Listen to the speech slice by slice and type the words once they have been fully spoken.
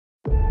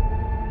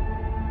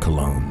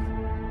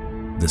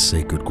Cologne, the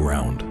sacred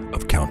ground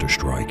of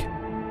counterstrike.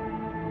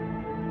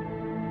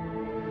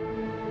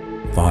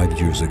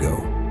 5 years ago,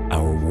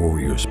 our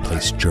warriors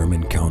placed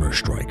German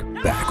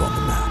counterstrike back on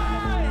the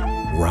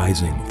map,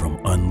 rising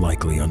from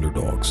unlikely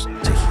underdogs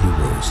to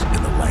heroes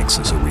in the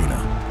Lanxess arena.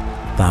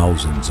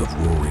 Thousands of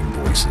roaring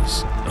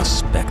voices, a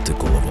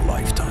spectacle of a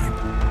lifetime.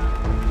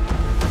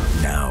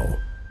 Now,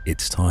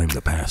 it's time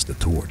to pass the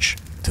torch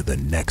to the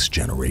next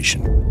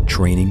generation.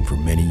 Training for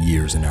many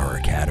years in our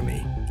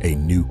academy, a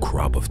new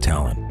crop of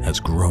talent has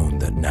grown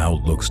that now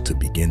looks to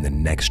begin the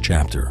next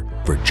chapter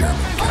for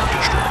German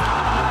counterstrike.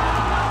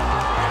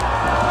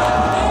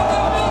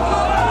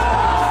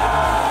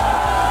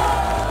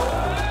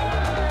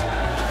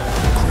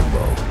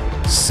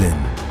 Sin,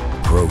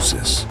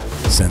 Process,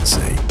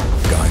 Sensei,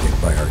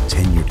 guided by our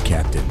tenured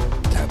captain,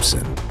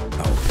 Tapsin,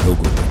 our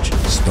pilgrimage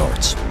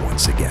starts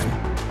once again.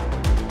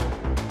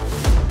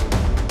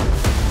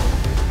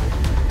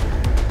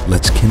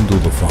 Let's kindle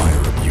the fire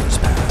of years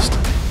past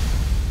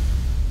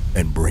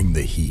and bring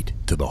the heat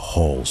to the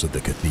halls of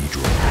the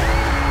cathedral.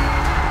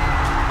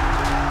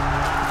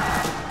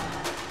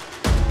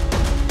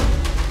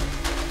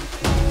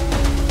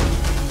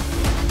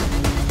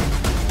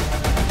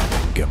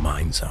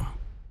 Gemeinsam.